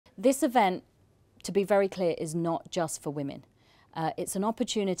This event, to be very clear, is not just for women. It's an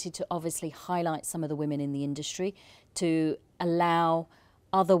opportunity to obviously highlight some of the women in the industry, to allow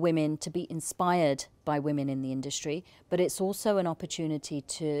other women to be inspired by women in the industry, but it's also an opportunity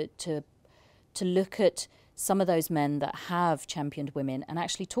to look at some of those men that have championed women and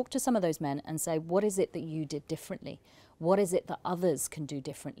actually talk to some of those men and say, what is it that you did differently? What is it that others can do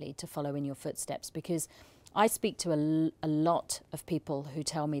differently to follow in your footsteps? Because I speak to a lot of people who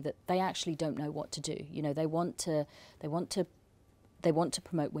tell me that they actually don't know what to do. You know, they want to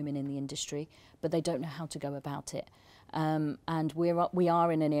promote women in the industry, but they don't know how to go about it. And we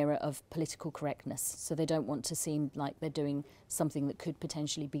are in an era of political correctness, so they don't want to seem like they're doing something that could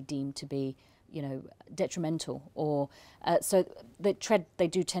potentially be deemed to be, you know, detrimental, or so they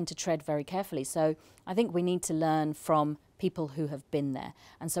do tend to tread very carefully. So I think we need to learn from people who have been there,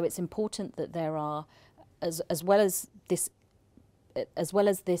 and so it's important that there are, as well as this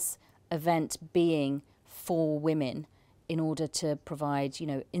event being for women, in order to provide, you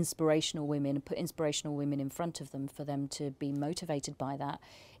know, inspirational women and put inspirational women in front of them for them to be motivated by that.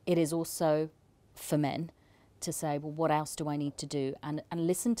 It is also for men to say, well, what else do I need to do? And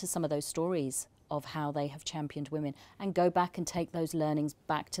listen to some of those stories of how they have championed women and go back and take those learnings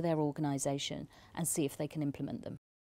back to their organisation and see if they can implement them.